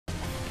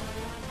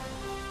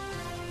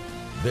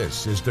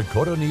This is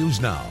Dakota News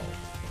Now,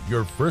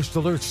 your first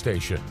alert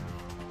station.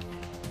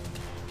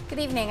 Good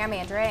evening, I'm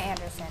Andrea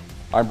Anderson.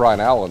 I'm Brian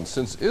Allen.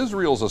 Since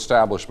Israel's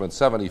establishment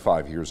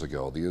 75 years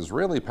ago, the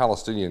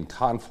Israeli-Palestinian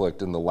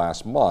conflict in the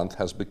last month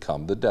has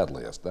become the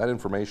deadliest. That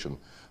information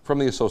from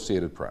the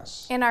Associated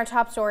Press. In our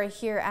top story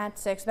here at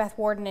 6, Beth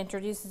Warden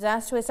introduces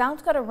us to a South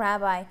Dakota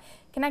rabbi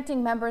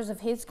connecting members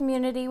of his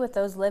community with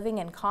those living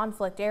in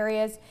conflict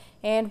areas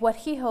and what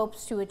he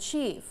hopes to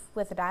achieve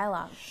with the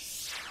dialogue.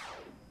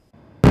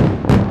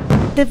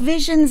 The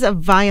visions of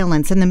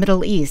violence in the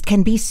Middle East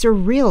can be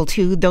surreal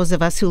to those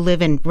of us who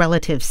live in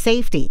relative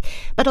safety.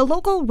 But a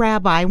local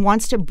rabbi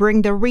wants to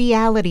bring the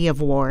reality of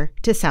war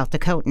to South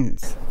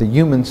Dakotans. The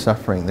human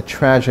suffering, the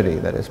tragedy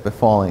that is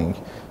befalling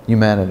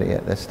humanity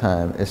at this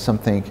time is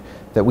something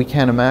that we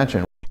can't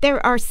imagine.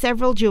 There are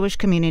several Jewish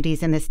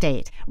communities in the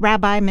state.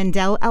 Rabbi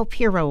Mendel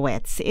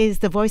Alpirowitz is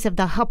the voice of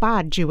the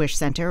Chabad Jewish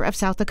Center of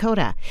South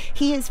Dakota.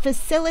 He is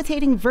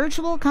facilitating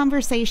virtual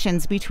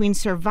conversations between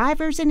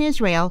survivors in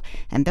Israel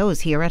and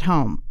those here at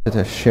home.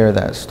 To share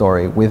that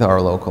story with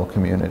our local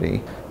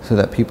community so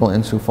that people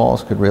in Sioux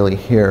Falls could really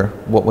hear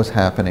what was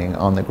happening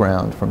on the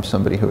ground from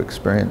somebody who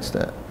experienced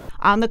it.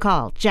 On the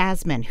call,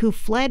 Jasmine, who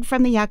fled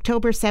from the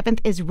October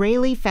 7th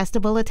Israeli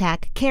festival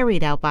attack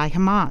carried out by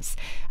Hamas.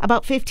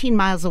 About 15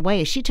 miles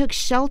away, she took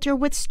shelter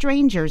with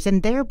strangers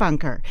in their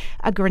bunker.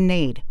 A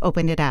grenade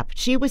opened it up.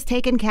 She was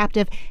taken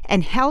captive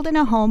and held in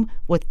a home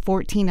with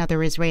 14 other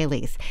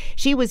Israelis.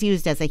 She was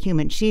used as a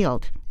human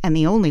shield and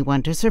the only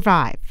one to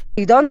survive.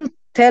 He don't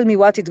tell me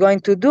what he's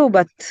going to do,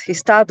 but he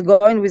started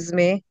going with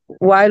me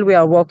while we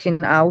are walking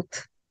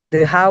out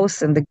the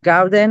house and the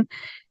garden,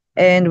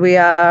 and we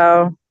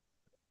are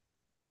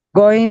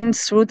going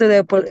through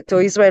to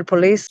Israel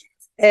police,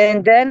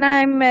 and then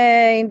I'm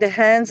in the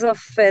hands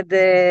of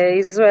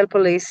the Israel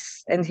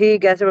police, and he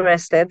gets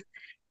arrested,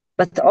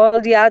 but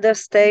all the others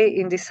stay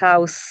in this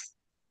house,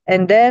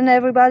 and then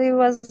everybody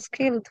was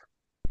killed.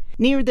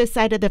 Near the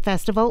site of the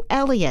festival,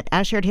 Elliot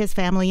ushered his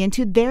family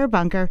into their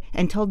bunker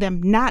and told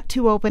them not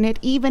to open it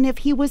even if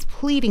he was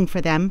pleading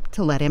for them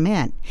to let him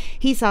in.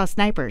 He saw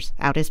snipers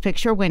out his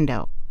picture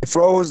window. I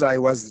froze. I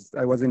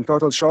was in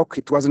total shock.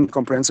 It wasn't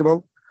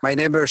comprehensible. My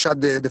neighbor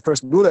shot the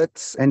first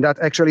bullet, and that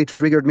actually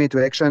triggered me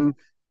to action.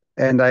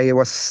 And I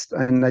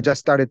just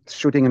started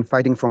shooting and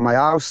fighting from my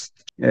house.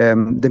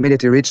 The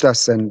military reached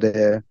us and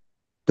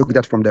took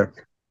that from there.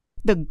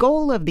 The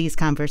goal of these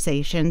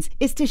conversations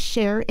is to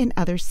share in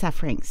others'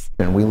 sufferings.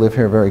 And we live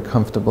here very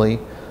comfortably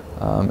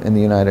in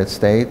the United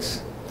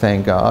States,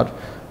 thank God.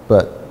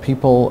 But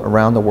people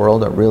around the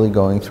world are really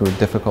going through a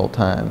difficult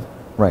time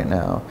right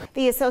now.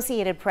 The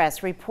Associated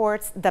Press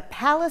reports the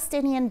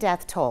Palestinian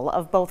death toll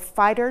of both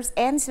fighters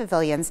and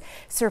civilians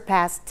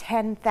surpassed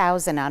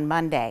 10,000 on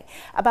Monday.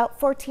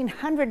 About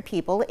 1,400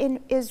 people in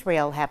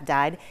Israel have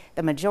died,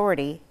 the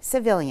majority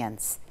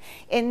civilians.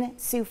 In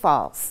Sioux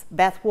Falls,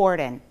 Beth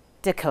Warden,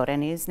 Dakota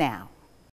News Now.